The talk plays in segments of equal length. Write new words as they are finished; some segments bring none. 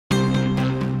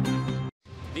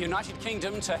The United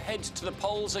Kingdom to head to the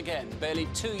polls again, barely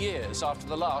 2 years after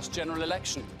the last general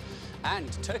election. And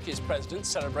Turkey's president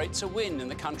celebrates a win in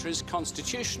the country's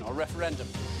constitutional referendum.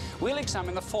 We'll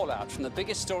examine the fallout from the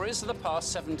biggest stories of the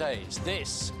past 7 days.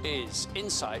 This is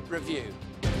Insight Review.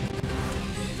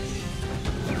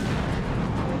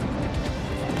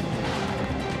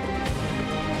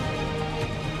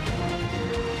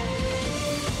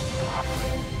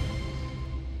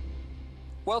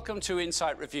 Welcome to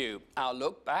Insight Review, our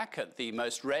look back at the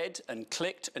most read and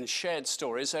clicked and shared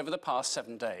stories over the past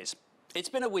 7 days. It's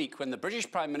been a week when the British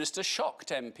Prime Minister shocked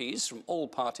MPs from all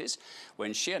parties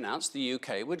when she announced the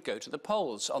UK would go to the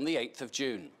polls on the 8th of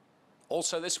June.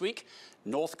 Also this week,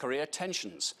 North Korea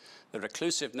tensions. The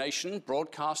reclusive nation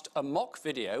broadcast a mock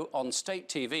video on state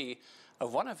TV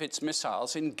of one of its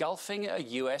missiles engulfing a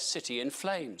US city in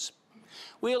flames.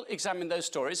 We'll examine those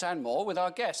stories and more with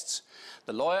our guests,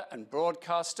 the lawyer and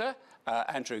broadcaster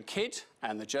Andrew Kidd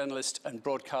and the journalist and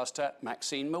broadcaster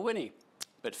Maxine Mawhinney.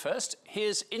 But first,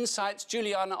 here's Insight's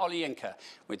Juliana Olyenka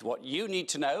with what you need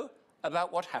to know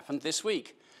about what happened this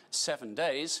week. 7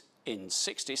 days in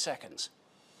 60 seconds.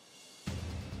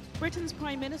 Britain's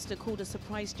Prime Minister called a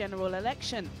surprise general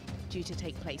election due to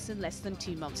take place in less than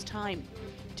 2 months' time.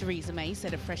 Theresa May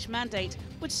said a fresh mandate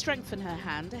would strengthen her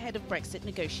hand ahead of Brexit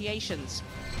negotiations.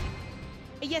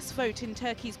 A yes vote in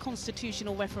Turkey's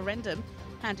constitutional referendum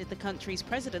handed the country's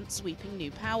president sweeping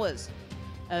new powers.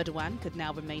 Erdogan could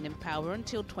now remain in power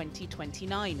until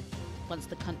 2029, once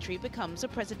the country becomes a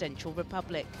presidential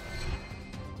republic.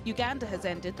 Uganda has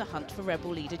ended the hunt for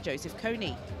rebel leader Joseph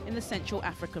Kony in the Central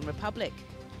African Republic.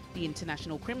 The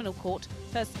International Criminal Court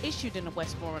first issued an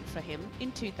arrest warrant for him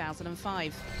in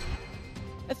 2005.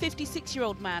 A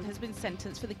 56-year-old man has been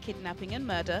sentenced for the kidnapping and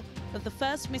murder of the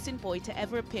first missing boy to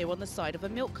ever appear on the side of a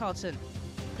milk carton.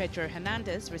 Pedro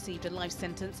Hernandez received a life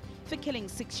sentence for killing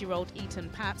 6-year-old Ethan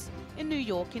Patz in New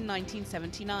York in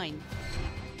 1979.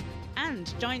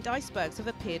 And giant icebergs have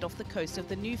appeared off the coast of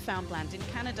the Newfoundland in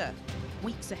Canada,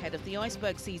 weeks ahead of the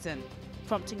iceberg season,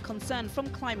 prompting concern from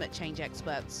climate change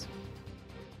experts.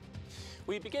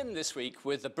 We begin this week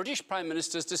with the British Prime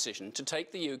Minister's decision to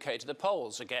take the UK to the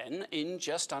polls again in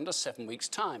just under 7 weeks'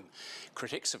 time.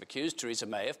 Critics have accused Theresa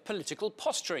May of political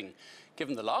posturing,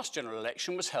 given the last general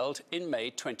election was held in May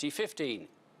 2015.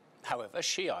 However,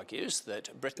 she argues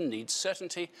that Britain needs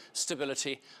certainty,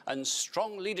 stability and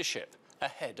strong leadership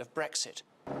ahead of Brexit.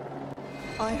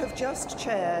 I have just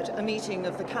chaired a meeting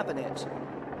of the Cabinet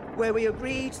where we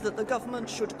agreed that the government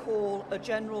should call a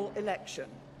general election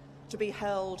to be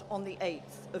held on the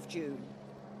 8th of June.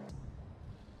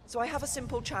 So I have a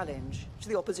simple challenge to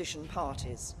the opposition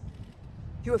parties.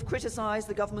 You have criticised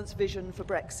the government's vision for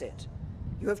Brexit.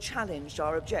 You have challenged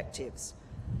our objectives.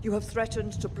 You have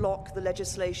threatened to block the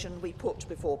legislation we put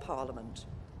before Parliament.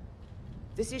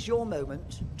 This is your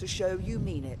moment to show you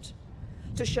mean it,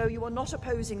 to show you are not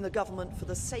opposing the government for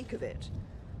the sake of it,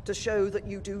 to show that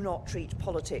you do not treat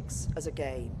politics as a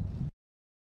game.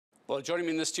 Well, joining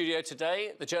me in the studio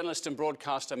today, the journalist and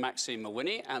broadcaster Maxine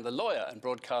Mawhinney and the lawyer and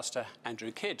broadcaster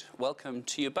Andrew Kidd. Welcome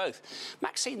to you both.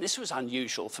 Maxine, this was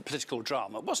unusual for political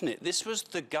drama, wasn't it? This was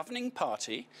the governing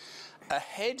party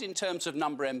ahead in terms of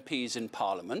number of MPs in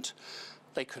Parliament.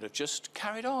 They could have just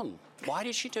carried on. Why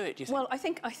did she do it, do you think? Well, I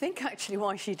think actually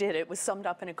why she did it was summed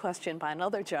up in a question by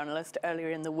another journalist earlier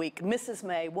in the week. Mrs.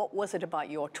 May, what was it about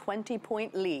your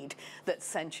 20-point lead that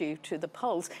sent you to the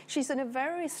polls? She's in a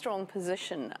very strong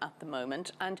position at the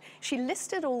moment, and she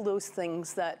listed all those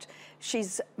things that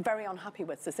she's very unhappy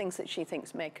with, the things that she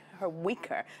thinks make her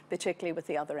weaker, particularly with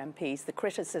the other MPs, the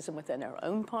criticism within her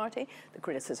own party, the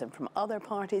criticism from other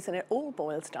parties, and it all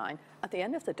boils down, at the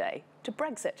end of the day, to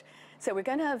Brexit. So we're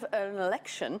going to have an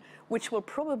election which will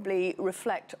probably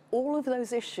reflect all of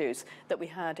those issues that we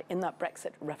had in that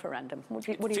Brexit referendum. What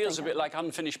do you think? Feels a bit like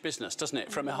unfinished business, doesn't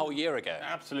it, from a whole year ago?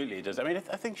 Absolutely it does. I mean,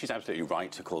 I think she's absolutely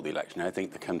right to call the election. I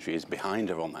think the country is behind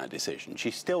her on that decision.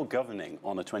 She's still governing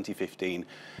on a 2015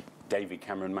 David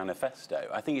Cameron manifesto.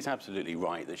 I think it's absolutely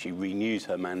right that she renews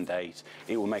her mandate.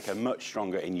 It will make her much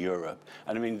stronger in Europe.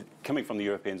 And I mean, coming from the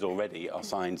Europeans already are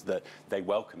signs that they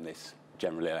welcome this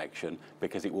general election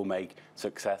because it will make the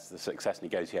success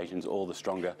negotiations all the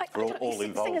stronger for all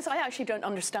involved. The thing is, I actually don't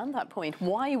understand that point.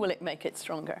 Why will it make it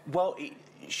stronger? Well,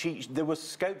 there was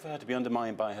scope for her to be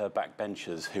undermined by her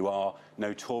backbenchers, who are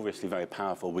notoriously very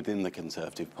powerful within the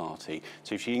Conservative Party.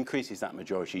 So if she increases that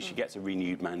majority, she gets a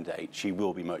renewed mandate, she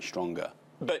will be much stronger.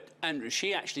 But, Andrew,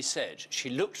 she actually said,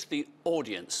 she looked the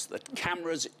audience, the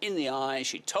cameras in the eye,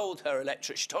 she told her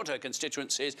electorate, she told her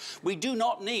constituencies, we do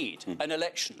not need an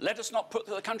election. Let us not put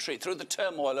the country through the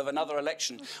turmoil of another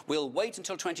election. We'll wait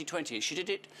until 2020. She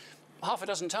did it half a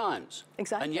dozen times.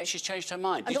 Exactly. And yet she's changed her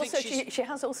mind. And also, she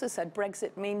has also said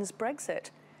Brexit means Brexit.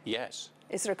 Yes.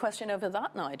 Is there a question over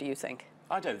that now, do you think?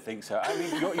 I don't think so. I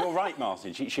mean, you're right,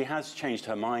 Martin. She has changed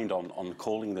her mind on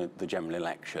calling the general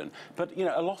election. But, you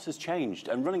know, a lot has changed.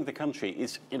 And running the country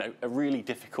is, you know, a really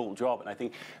difficult job. And I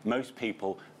think most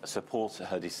people support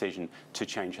her decision to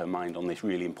change her mind on this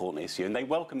really important issue. And they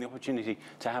welcome the opportunity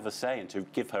to have a say and to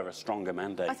give her a stronger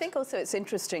mandate. I think also it's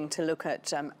interesting to look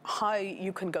at how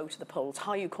you can go to the polls,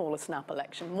 how you call a snap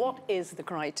election. What is the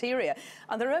criteria?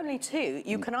 And there are only two.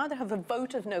 You can either have a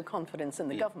vote of no confidence in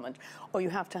the government, or you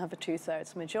have to have a two-thirds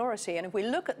majority. And if we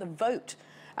look at the vote,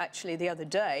 actually, the other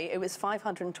day, it was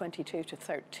 522 to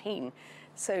 13.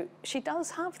 So she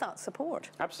does have that support.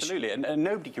 Absolutely, and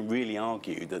nobody can really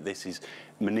argue that this is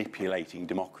manipulating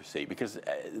democracy, because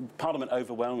Parliament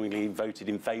overwhelmingly voted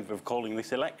in favour of calling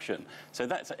this election. So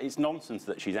it's nonsense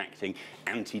that she's acting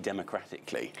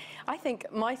anti-democratically. I think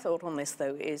my thought on this,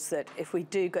 though, is that if we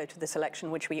do go to this election,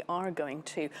 which we are going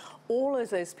to, all of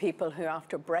those people who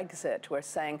after Brexit were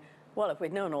saying, well, if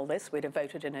we'd known all this, we'd have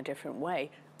voted in a different way.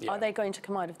 Yeah. Are they going to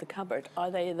come out of the cupboard?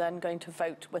 Are they then going to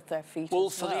vote with their feet? Well,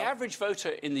 for the average voter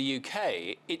in the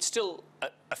UK, it's still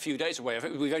a few days away.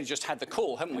 We've only just had the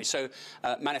call, haven't we? So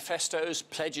manifestos,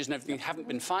 pledges and everything haven't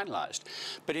been finalised.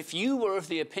 But if you were of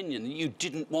the opinion that you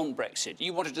didn't want Brexit,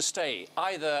 you wanted to stay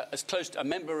either as close to a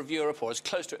member of Europe or as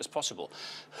close to it as possible,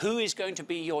 who is going to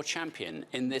be your champion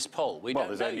in this poll? We don't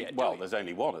know yet, there's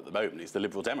only one at the moment. It's the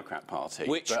Liberal Democrat Party.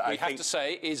 Which we have to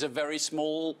say is a very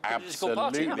small political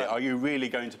party. Absolutely. Are you really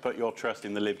going to put your trust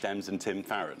in the Lib Dems and Tim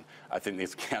Farron? I think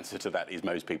the answer to that is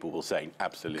most people will say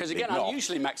absolutely not. Because again,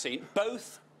 unusually, Maxine,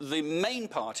 both the main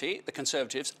party, the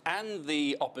Conservatives, and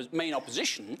the main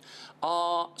opposition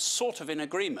are sort of in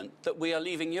agreement that we are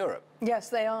leaving Europe. Yes,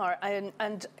 they are.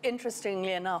 And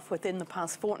interestingly enough, within the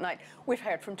past fortnight, we've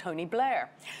heard from Tony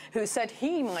Blair, who said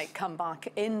he might come back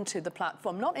into the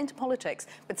platform, not into politics,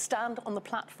 but stand on the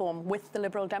platform with the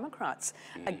Liberal Democrats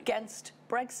against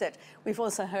Brexit. We've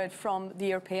also heard from the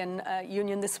European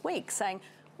Union this week saying,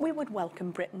 we would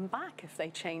welcome Britain back if they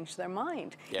changed their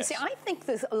mind. Yes. You see, I think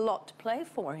there's a lot to play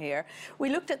for here. We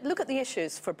look at the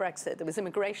issues for Brexit. There was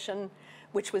immigration,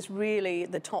 which was really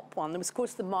the top one. There was, of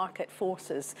course, the market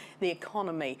forces, the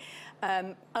economy,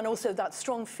 and also that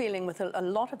strong feeling with a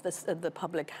lot of the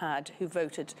public had who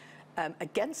voted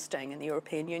against staying in the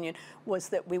European Union was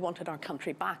that we wanted our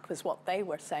country back, was what they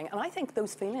were saying. And I think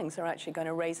those feelings are actually going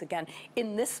to raise again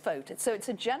in this vote. So it's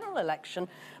a general election,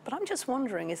 but I'm just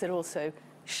wondering, is it also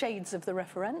shades of the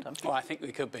referendum? Well, I think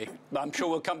we could be. But I'm sure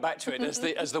we'll come back to it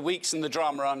as the weeks and the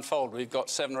drama unfold. We've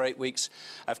got 7 or 8 weeks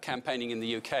of campaigning in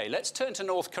the UK. Let's turn to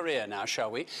North Korea now,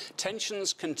 shall we?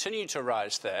 Tensions continue to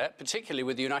rise there, particularly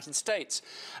with the United States,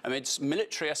 amidst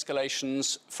military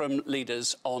escalations from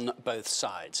leaders on both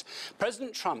sides.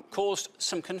 President Trump caused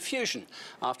some confusion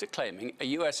after claiming a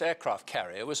US aircraft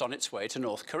carrier was on its way to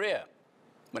North Korea,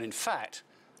 when in fact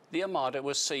the Armada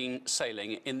was seen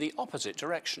sailing in the opposite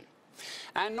direction.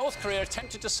 And North Korea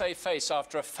attempted to save face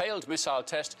after a failed missile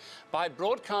test by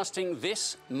broadcasting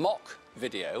this mock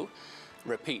video,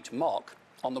 repeat mock,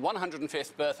 on the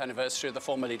 105th birth anniversary of the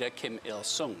former leader Kim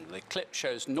Il-sung. The clip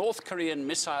shows North Korean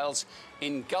missiles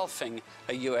engulfing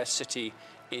a US city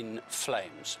in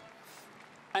flames.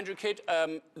 Andrew Kidd,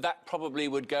 that probably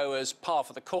would go as par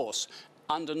for the course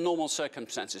under normal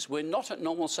circumstances. We're not at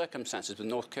normal circumstances with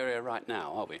North Korea right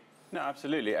now, are we? No,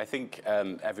 absolutely. I think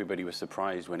everybody was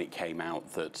surprised when it came out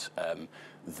that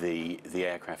the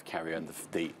aircraft carrier and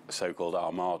the so-called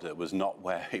Armada was not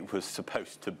where it was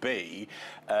supposed to be.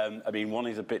 I mean, one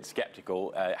is a bit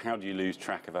sceptical. How do you lose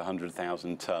track of a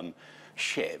 100,000-ton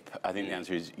ship? I think the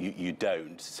answer is you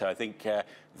don't. So I think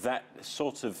that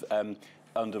sort of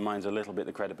undermines a little bit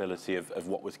the credibility of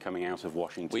what was coming out of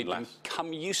Washington. We've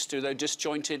become used to, though,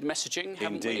 disjointed messaging,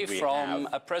 haven't Indeed, we? From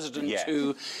a president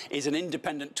who is an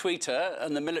independent tweeter,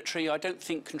 and the military, I don't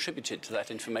think, contributed to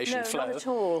that information flow. No, not at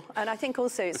all. And I think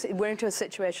also we're into a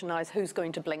situation now, who's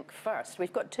going to blink first?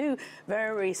 We've got 2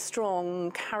 very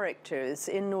strong characters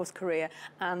in North Korea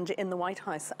and in the White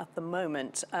House at the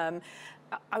moment.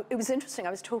 It was interesting. I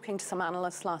was talking to some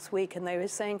analysts last week, and they were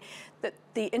saying that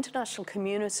the international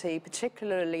community,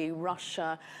 particularly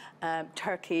Russia,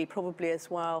 Turkey probably as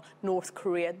well, North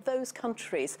Korea, those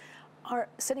countries are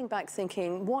sitting back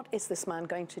thinking, what is this man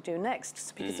going to do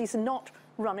next? Because he's not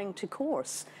running to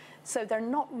course. So they're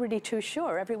not really too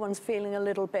sure. Everyone's feeling a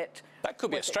little bit... That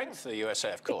could be a strength for the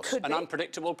USA, of course. An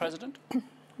unpredictable president?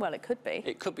 Well, it could be.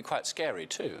 It could be quite scary,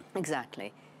 too.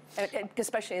 Exactly.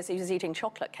 Especially as he was eating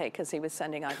chocolate cake as he was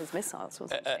sending out his missiles,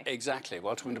 wasn't he? Exactly.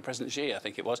 Well, talking to President Xi, I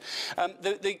think it was.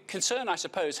 The concern, I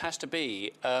suppose, has to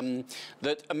be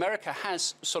that America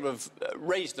has sort of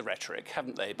raised the rhetoric,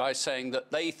 haven't they, by saying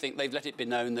that they think they've let it be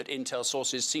known that intel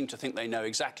sources seem to think they know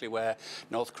exactly where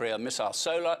North Korea missile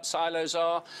silos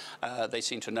are. They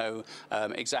seem to know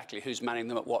exactly who's manning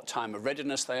them, at what time of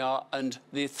readiness they are, and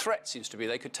the threat seems to be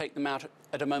they could take them out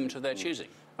at a moment of their choosing.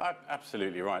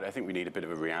 Absolutely right. I think we need a bit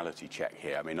of a reality check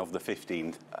here. I mean, of the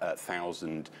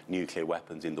 15,000 nuclear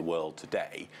weapons in the world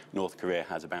today, North Korea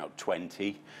has about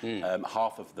 20.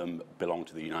 Half of them belong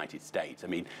to the United States. I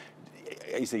mean,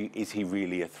 is he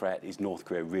really a threat? Is North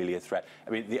Korea really a threat? I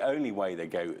mean, the only way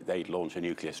they'd launch a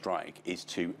nuclear strike is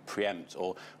to preempt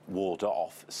or ward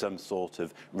off some sort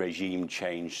of regime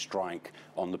change strike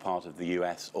on the part of the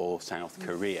US or South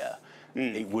Korea.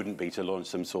 It wouldn't be to launch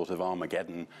some sort of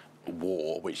Armageddon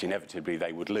war, which inevitably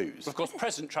they would lose. Of course,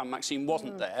 President Trump, Maxine,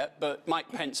 wasn't there, but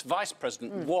Mike Pence, Vice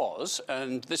President, was,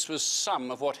 and this was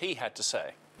some of what he had to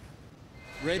say.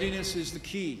 Readiness is the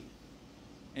key,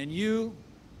 and you,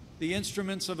 the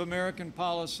instruments of American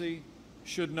policy,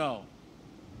 should know.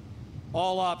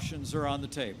 All options are on the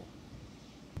table.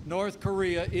 North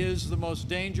Korea is the most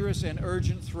dangerous and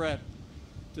urgent threat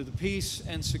to the peace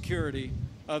and security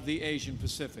of the Asian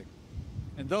Pacific.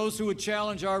 And those who would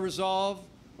challenge our resolve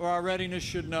or our readiness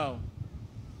should know.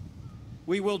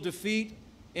 We will defeat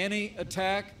any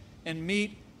attack and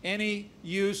meet any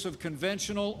use of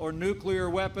conventional or nuclear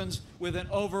weapons with an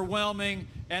overwhelming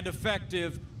and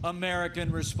effective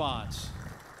American response.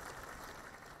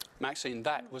 Maxine,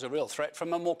 that was a real threat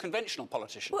from a more conventional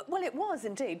politician. Well, it was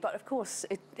indeed, but of course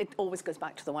it always goes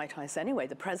back to the White House anyway.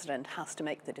 The president has to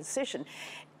make the decision.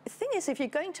 The thing is, if you're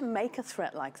going to make a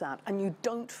threat like that and you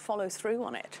don't follow through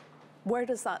on it, where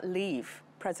does that leave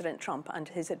President Trump and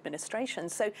his administration?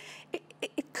 So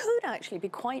it could actually be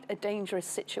quite a dangerous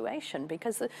situation,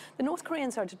 because the North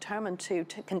Koreans are determined to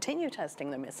continue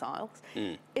testing their missiles.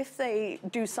 If they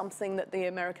do something that the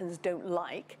Americans don't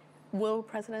like, will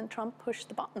President Trump push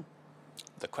the button?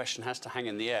 The question has to hang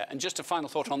in the air. And just a final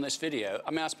thought on this video.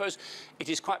 I mean, I suppose it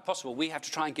is quite possible we have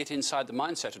to try and get inside the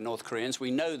mindset of North Koreans.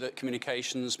 We know that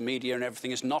communications, media and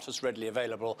everything is not as readily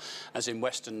available as in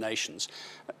Western nations.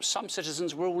 Some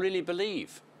citizens will really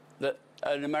believe that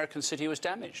an American city was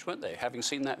damaged, weren't they, having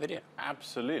seen that video?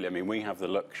 Absolutely. I mean, we have the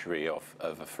luxury of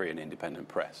a free and independent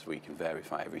press. We can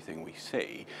verify everything we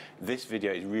see. This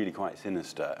video is really quite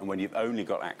sinister, and when you've only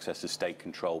got access to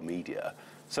state-controlled media,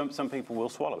 some people will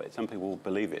swallow it, some people will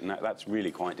believe it, and that's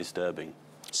really quite disturbing.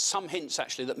 Some hints,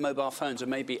 actually, that mobile phones are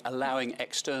maybe allowing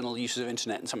external uses of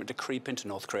internet and something to creep into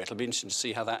North Korea. It'll be interesting to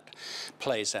see how that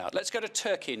plays out. Let's go to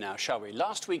Turkey now, shall we?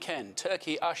 Last weekend,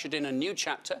 Turkey ushered in a new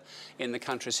chapter in the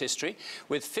country's history,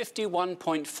 with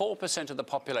 51.4% of the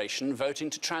population voting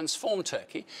to transform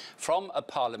Turkey from a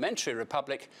parliamentary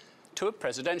republic to a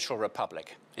presidential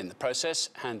republic, in the process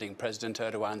handing President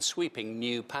Erdogan sweeping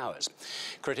new powers.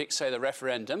 Critics say the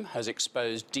referendum has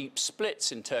exposed deep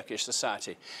splits in Turkish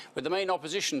society, with the main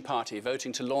opposition party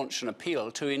voting to launch an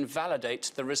appeal to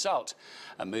invalidate the result,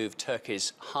 a move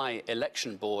Turkey's High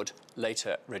Election Board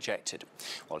later rejected.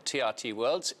 Well, TRT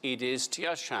World's Ediz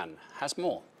Tiashan has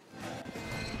more.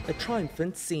 A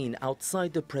triumphant scene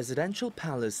outside the presidential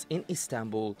palace in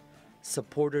Istanbul.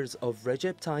 Supporters of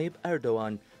Recep Tayyip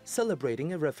Erdogan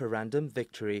celebrating a referendum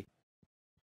victory.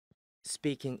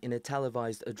 Speaking in a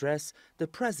televised address, the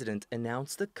president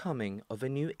announced the coming of a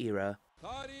new era.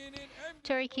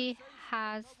 Turkey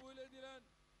has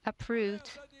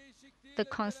approved the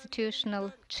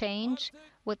constitutional change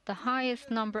with the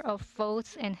highest number of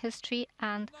votes in history,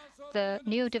 and the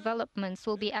new developments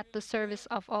will be at the service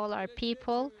of all our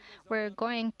people. We're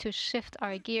going to shift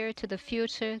our gear to the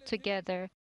future together.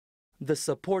 The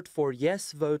support for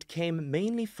yes vote came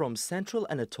mainly from central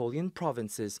Anatolian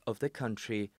provinces of the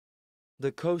country.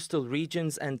 The coastal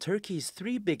regions and Turkey's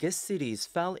three biggest cities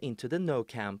fell into the no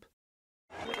camp.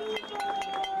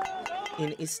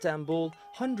 In Istanbul,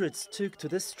 hundreds took to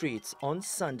the streets on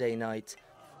Sunday night.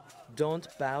 Don't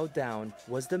bow down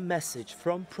was the message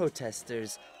from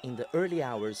protesters in the early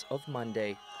hours of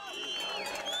Monday.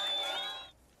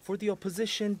 For the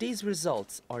opposition, these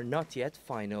results are not yet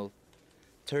final.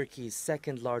 Turkey's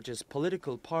second-largest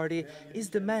political party is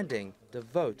demanding the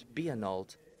vote be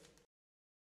annulled.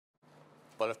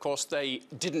 Well, of course, they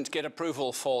didn't get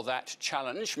approval for that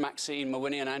challenge. Maxine,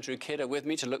 Mawhinney and Andrew Kidd are with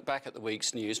me to look back at the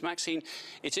week's news. Maxine,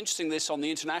 it's interesting this on the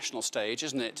international stage,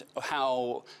 isn't it,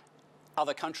 how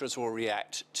other countries will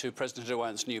react to President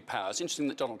Erdogan's new powers. Interesting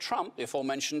that Donald Trump, the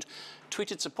aforementioned,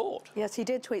 tweeted support. Yes, he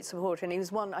did tweet support, and he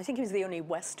was one, I think he was the only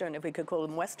Western, if we could call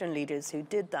them Western leaders, who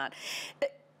did that.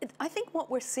 I think what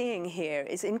we're seeing here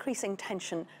is increasing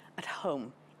tension at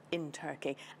home in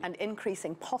Turkey and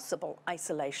increasing possible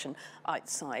isolation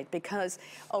outside, because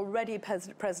already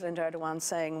President Erdogan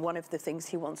saying one of the things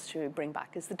he wants to bring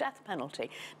back is the death penalty.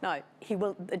 Now,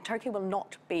 Turkey will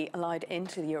not be allowed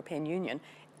into the European Union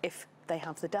if they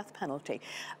have the death penalty.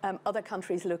 Other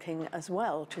countries looking as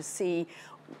well to see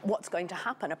what's going to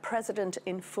happen. A president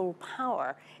in full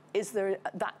power, is there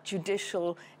that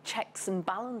judicial checks and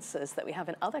balances that we have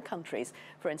in other countries,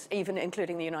 for instance, even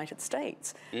including the United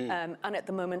States? And at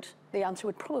the moment, the answer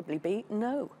would probably be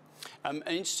no.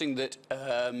 Interesting that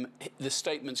the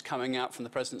statements coming out from the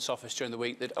President's office during the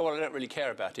week that, oh, well, I don't really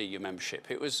care about EU membership.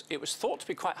 It was thought to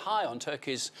be quite high on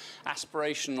Turkey's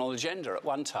aspirational agenda at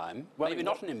one time. Well, maybe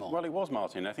not anymore. Well, it was,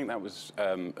 Martin. I think that was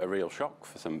a real shock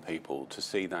for some people to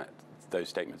see those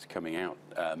statements coming out.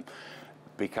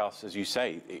 Because, as you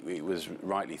say, it was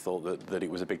rightly thought that it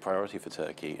was a big priority for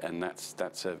Turkey, and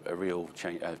that's a real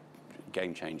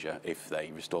game changer if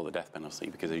they restore the death penalty,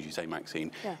 because, as you say,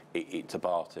 Maxine, it's a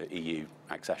bar to EU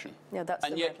accession. Yeah, that's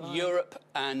and yet Europe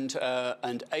and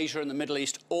Asia and the Middle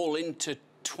East all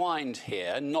intertwined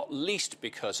here, not least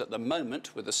because at the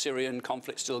moment, with the Syrian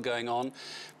conflict still going on,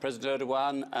 President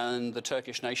Erdogan and the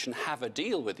Turkish nation have a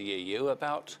deal with the EU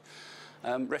about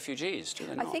refugees, do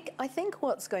they not? I think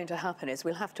what's going to happen is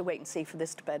we'll have to wait and see for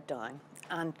this to bed down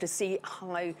and to see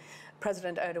how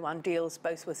President Erdogan deals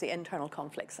both with the internal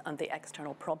conflicts and the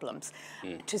external problems,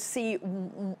 to see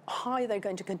how they're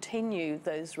going to continue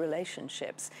those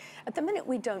relationships. At the minute,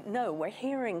 we don't know. We're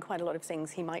hearing quite a lot of things.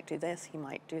 He might do this, he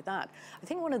might do that. I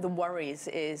think one of the worries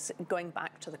is going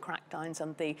back to the crackdowns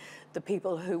and the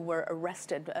people who were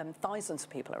arrested, thousands of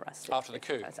people arrested. After the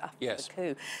coup. After yes. the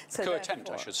coup. So coup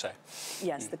attempt, I should say.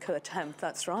 Yes, the coup attempt,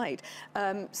 that's right.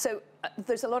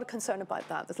 There's a lot of concern about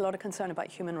that. There's a lot of concern about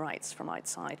human rights from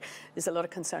outside. There's a lot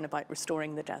of concern about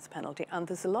restoring the death penalty. And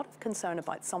there's a lot of concern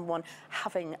about someone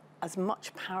having as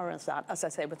much power as that, as I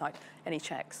say, without any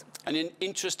checks. And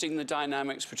interesting, the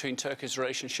dynamics between Turkey's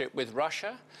relationship with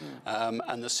Russia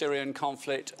and the Syrian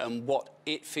conflict and what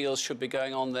it feels should be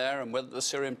going on there, and whether the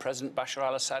Syrian President Bashar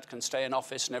al-Assad can stay in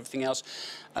office and everything else.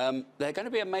 They're going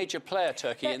to be a major player,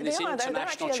 Turkey, in this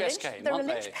international chess game, they're aren't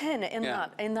a linchpin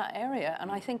in that area, and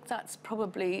I think that's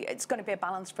probably, it's going to be a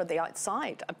balance for the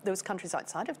outside, those countries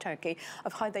outside of Turkey,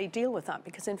 of how they deal with that,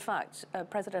 because in fact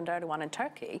President Erdogan in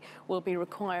Turkey will be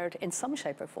required in some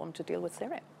shape or form to deal with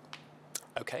Syria.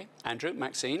 OK, Andrew,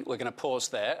 Maxine, we're going to pause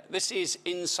there. This is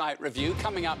Insight Review.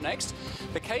 Coming up next,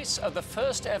 the case of the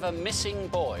first ever missing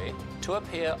boy to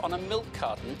appear on a milk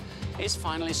carton is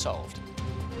finally solved.